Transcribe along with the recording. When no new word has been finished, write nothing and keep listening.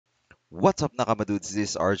What's up, Nakamadudes?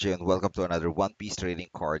 This is RJ, and welcome to another One Piece trading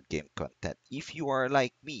card game content. If you are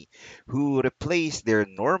like me, who replaced their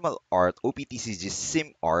normal art, OPTCG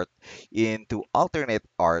sim art, into alternate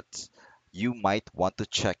arts, you might want to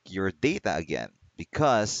check your data again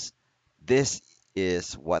because this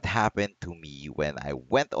is what happened to me when I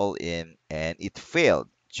went all in and it failed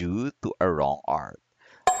due to a wrong art.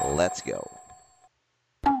 Let's go.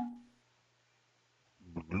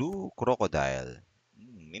 Blue Crocodile.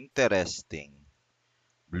 Interesting.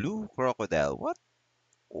 Blue Crocodile.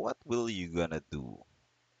 What will you gonna do?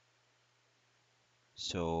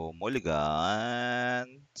 So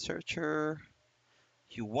Mulligan Searcher,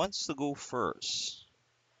 he wants to go first.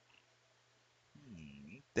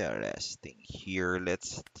 Interesting. Here,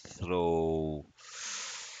 let's throw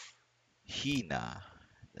Hina.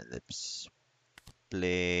 Let's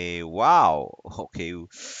play. Wow. Okay.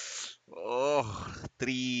 Oh,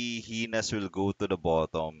 three Hinas will go to the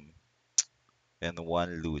bottom and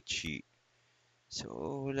one Lucci.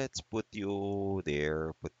 So let's put you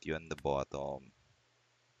there. Put you on the bottom.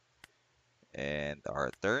 And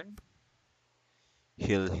our turn.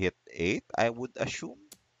 He'll hit 8, I would assume.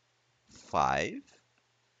 5.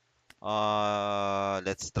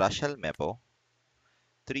 Let's trash Helmepo.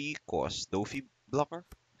 3 cost Dofi blocker.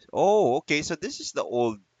 Oh, okay. So this is the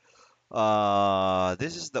old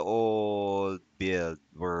build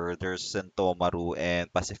where there's Sentomaru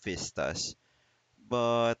and Pacifistas.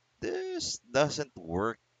 But this doesn't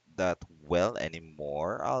work that well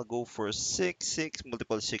anymore. I'll go for 6 6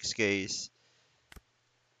 multiple 6Ks.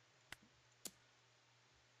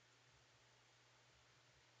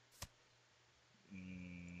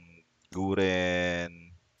 Mm,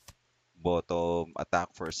 Guren bottom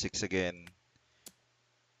attack for 6 again.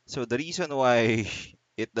 So the reason why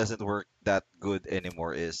it doesn't work that good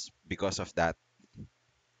anymore is because of that.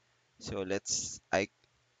 So let's I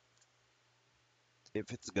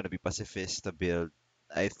if it's gonna be pacifista build,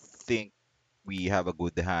 I think we have a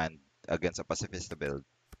good hand against a pacifista build.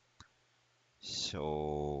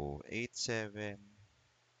 So 8 7.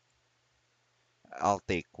 I'll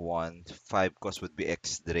take one. 5 cost would be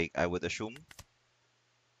X Drake, I would assume.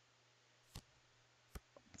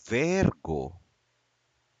 Virgo.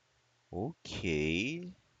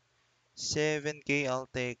 Okay. 7K, I'll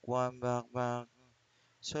take one back.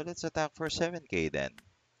 So let's attack for 7K then.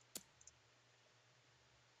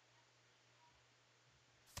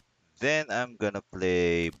 Then I'm gonna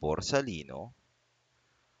play Borsalino.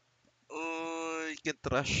 I can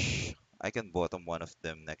trash. I can bottom one of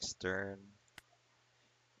them next turn.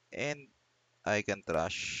 And I can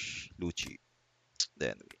trash Lucci.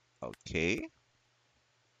 Then, okay.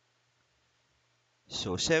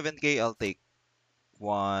 So 7K, I'll take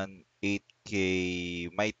one. 8K,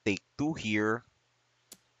 might take two here.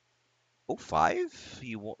 Oh, five?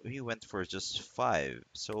 He went for just five.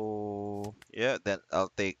 So, yeah, then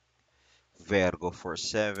I'll take Vergo for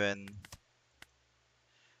seven.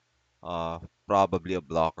 Uh, Probably a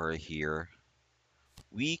blocker here.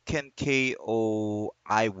 We can KO,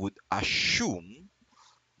 I would assume,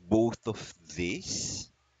 both of these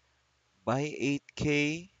by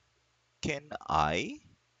 8K. Can I?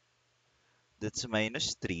 That's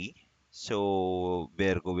minus 3. So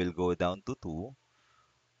Virgo will go down to 2.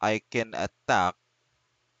 I can attack.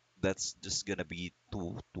 That's just gonna be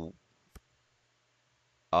 2, 2.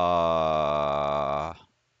 Uh,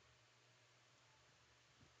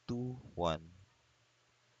 2, 1.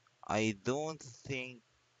 I don't think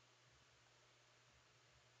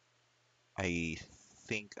I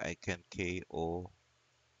think I can KO,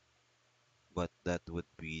 but that would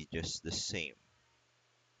be just the same.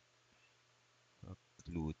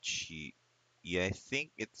 Lucci. Yeah, I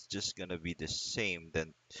think it's just gonna be the same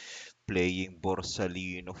than playing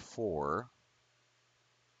Borsalino 4.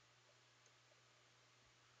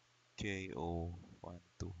 KO 1,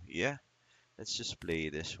 2. Yeah, let's just play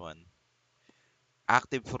this one.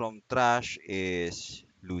 Active from trash is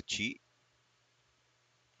Lucci.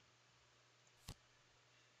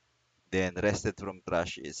 Then rested from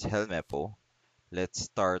trash is Helmepo. Let's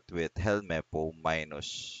start with Helmepo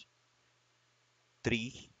minus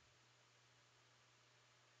 3.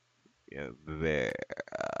 Yeah, where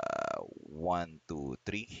 1, 2,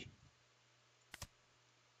 3.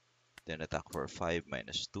 Then attack for 5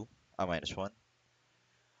 minus 2. Minus 1.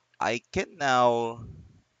 I can now.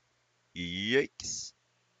 Yikes.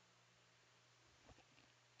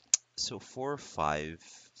 So 4,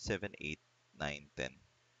 5, 7, 8, 9, 10.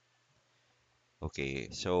 Okay,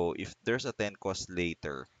 so if there's a 10 cost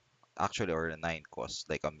later, actually, or a 9 cost,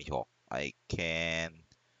 like a Mihawk, I can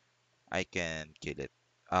kill it.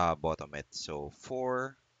 Bottom it. So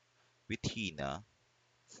 4 with Hina,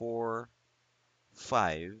 4,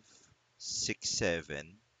 5, 6,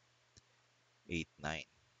 7, 8, 9.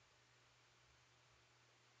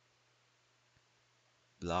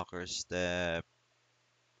 Blocker step.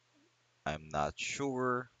 I'm not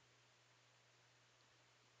sure.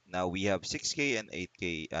 Now we have 6k and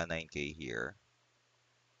 8k, 9k here.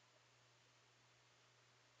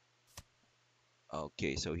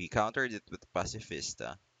 Okay, so he countered it with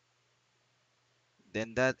Pacifista.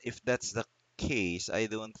 Then that if that's the case, I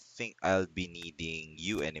don't think I'll be needing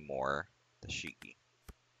you anymore, Tashigi.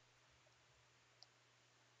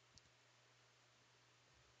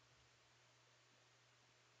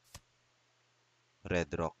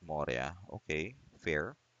 Red Rock Moria. Okay,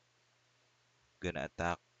 fair. Gonna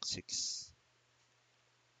attack 6.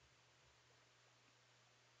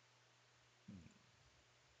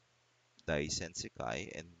 Daisen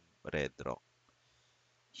Sekai and Red Rock.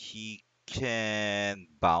 He can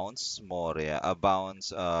bounce Moria,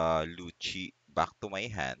 bounce Lucci back to my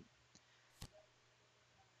hand.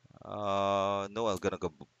 No,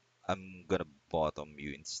 I'm gonna bottom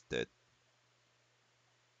you instead.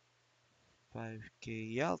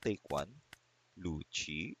 5k, yeah, I'll take one.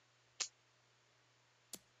 Lucci.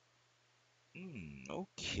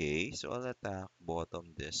 Okay, so I'll attack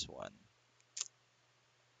bottom this one.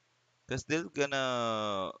 Because they're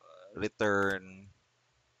gonna return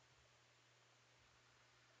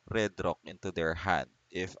Red Rock into their hand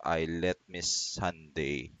if I let Miss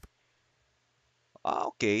Sunday.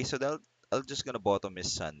 Okay, so I'll just gonna bottom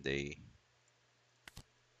Miss Sunday.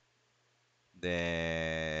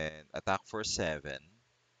 Then attack for 7.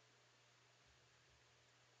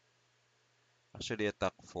 Actually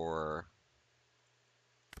attack for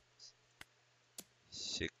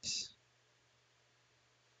 6.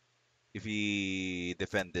 If we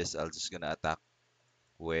defend this, I'll just gonna attack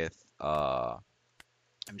with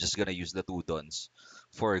I'm just gonna use the two dons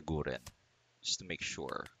for Guren. Just to make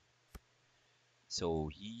sure. So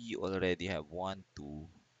he already have one, two.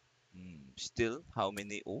 Still, how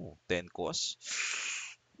many? Oh, 10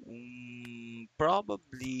 costs.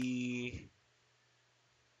 Probably.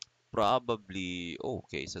 Oh,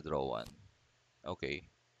 okay, so draw one. Okay,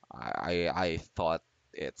 I thought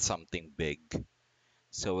it's something big.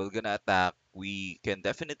 So we're gonna attack. We can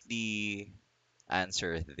definitely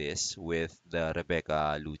answer this with the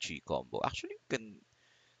Rebecca Lucci combo. Actually, we can.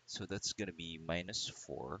 So that's gonna be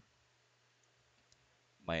 -4,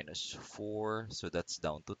 -4. So that's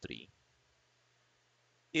down to 3.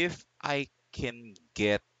 If I can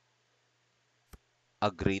get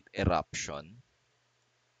a great eruption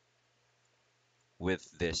with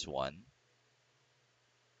this one.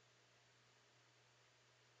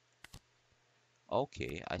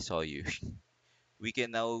 Okay, I saw you. We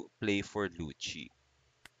can now play for Lucci.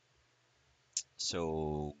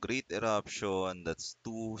 So, great eruption, that's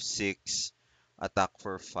 2, 6. Attack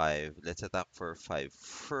for 5. Let's attack for 5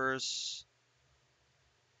 first.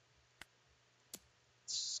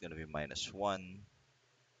 It's gonna be -1.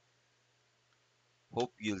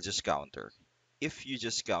 Hope you'll just counter. If you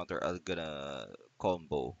just counter, I'm gonna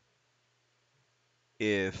combo.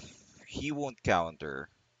 If he won't counter,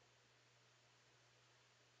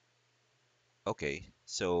 okay,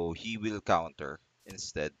 so he will counter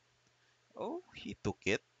instead. Oh, he took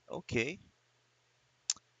it. Okay.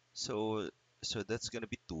 So so that's gonna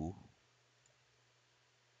be 2.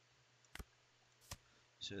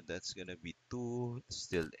 So that's gonna be 2.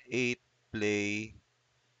 Still 8. Play.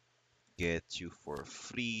 Get you for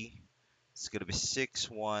free. It's gonna be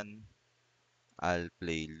 6-1. I'll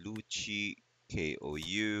play Lucci.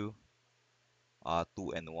 KOU.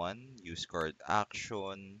 2 and 1. Use card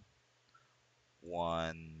action.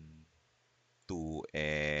 1, 2,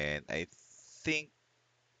 and I think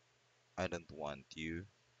I don't want you.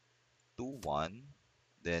 2, 1.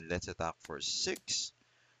 Then let's attack for 6.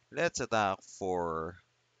 Let's attack for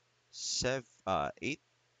 8.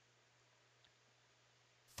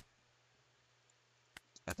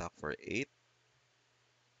 Attack for 8.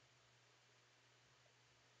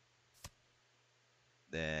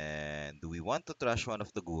 Then, do we want to trash one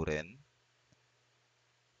of the Guren?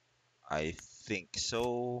 I think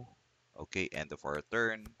so. Okay, end of our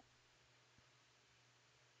turn.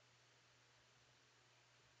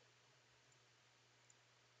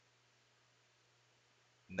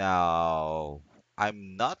 Now,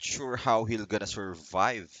 I'm not sure how he'll gonna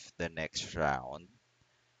survive the next round.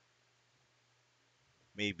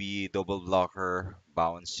 Maybe double blocker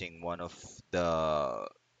bouncing one of the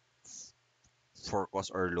 4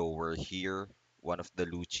 cost or lower here. One of the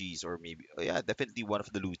Luccis or maybe, oh yeah, definitely one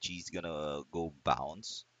of the Luccis gonna go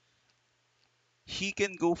bounce. He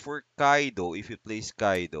can go for Kaido if he plays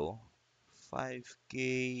Kaido.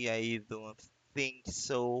 5K, I don't think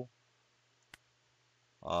so.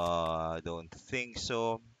 I don't think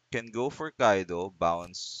so. Can go for Kaido,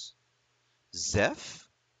 bounce Zeph.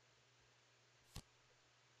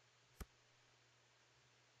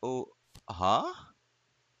 Oh, huh?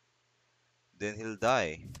 Then he'll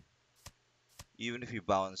die. Even if you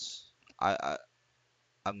bounce, I'm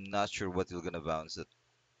not sure what you're gonna bounce that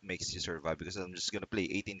makes you survive because I'm just gonna play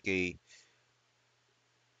 18K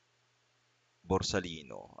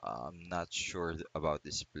Borsalino. I'm not sure about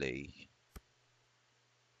this play.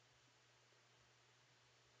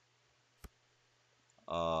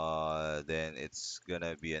 Then it's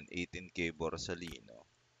gonna be an 18K Borsalino.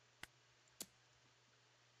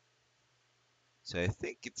 So I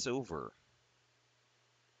think it's over.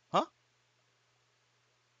 Huh?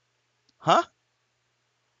 Huh?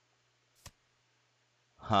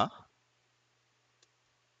 Huh?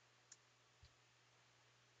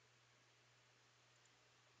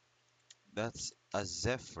 That's a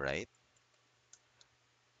Zeph, right?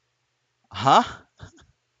 Huh?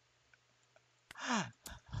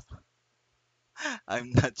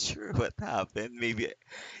 I'm not sure what happened. Maybe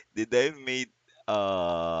did I made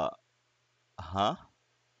uh huh?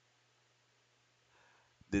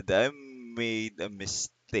 Did I made a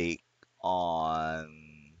mistake on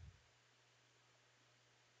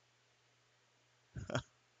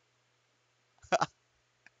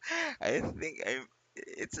I think I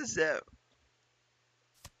it's a Zeph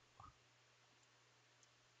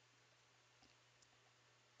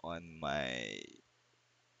on my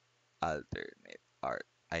alternate art.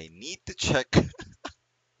 I need to check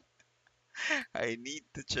I need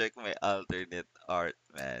to check my alternate art,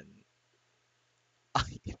 man.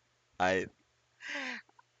 I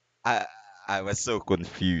I I was so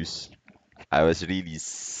confused. I was really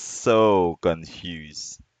so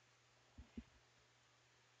confused.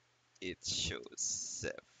 It shows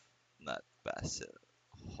Seth, not Basil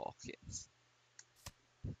Hawkins.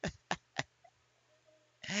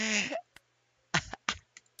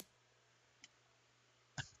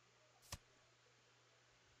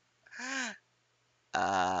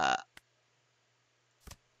 Uh,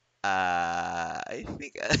 I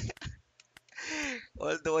think,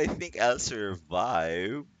 although I think I'll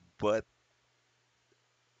survive, but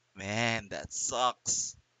man, that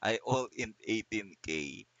sucks. I all in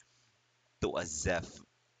 18K to a Zeph.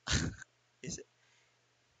 Is it,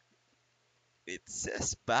 it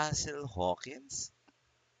says Basil Hawkins?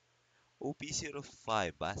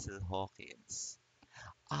 OP05, Basil Hawkins.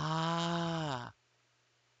 Ah,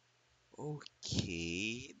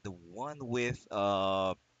 okay. The one with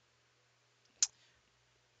the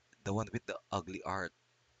ugly art.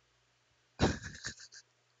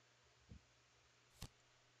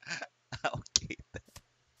 Okay.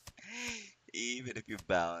 Even if you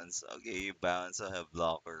bounce, okay, you bounce, I have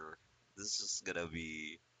blocker. This is gonna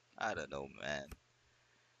be, I don't know, man.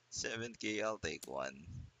 7K, I'll take one.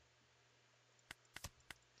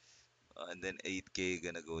 And then 8K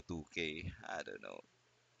gonna go 2K. I don't know.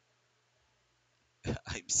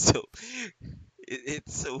 I'm so,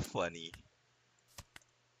 it's so funny.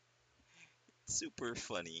 Super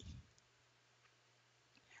funny.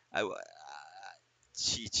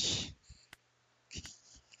 Cheech.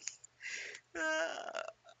 Ah,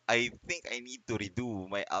 I think I need to redo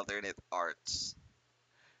my alternate arts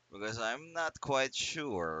because I'm not quite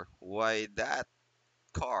sure why that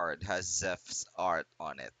card has Zeph's art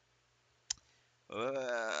on it.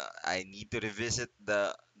 I need to revisit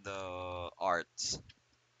the arts.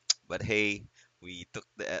 But hey, we took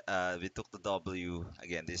the W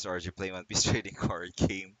again. This is RG Play One Piece Trading Card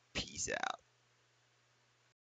Game. Peace out.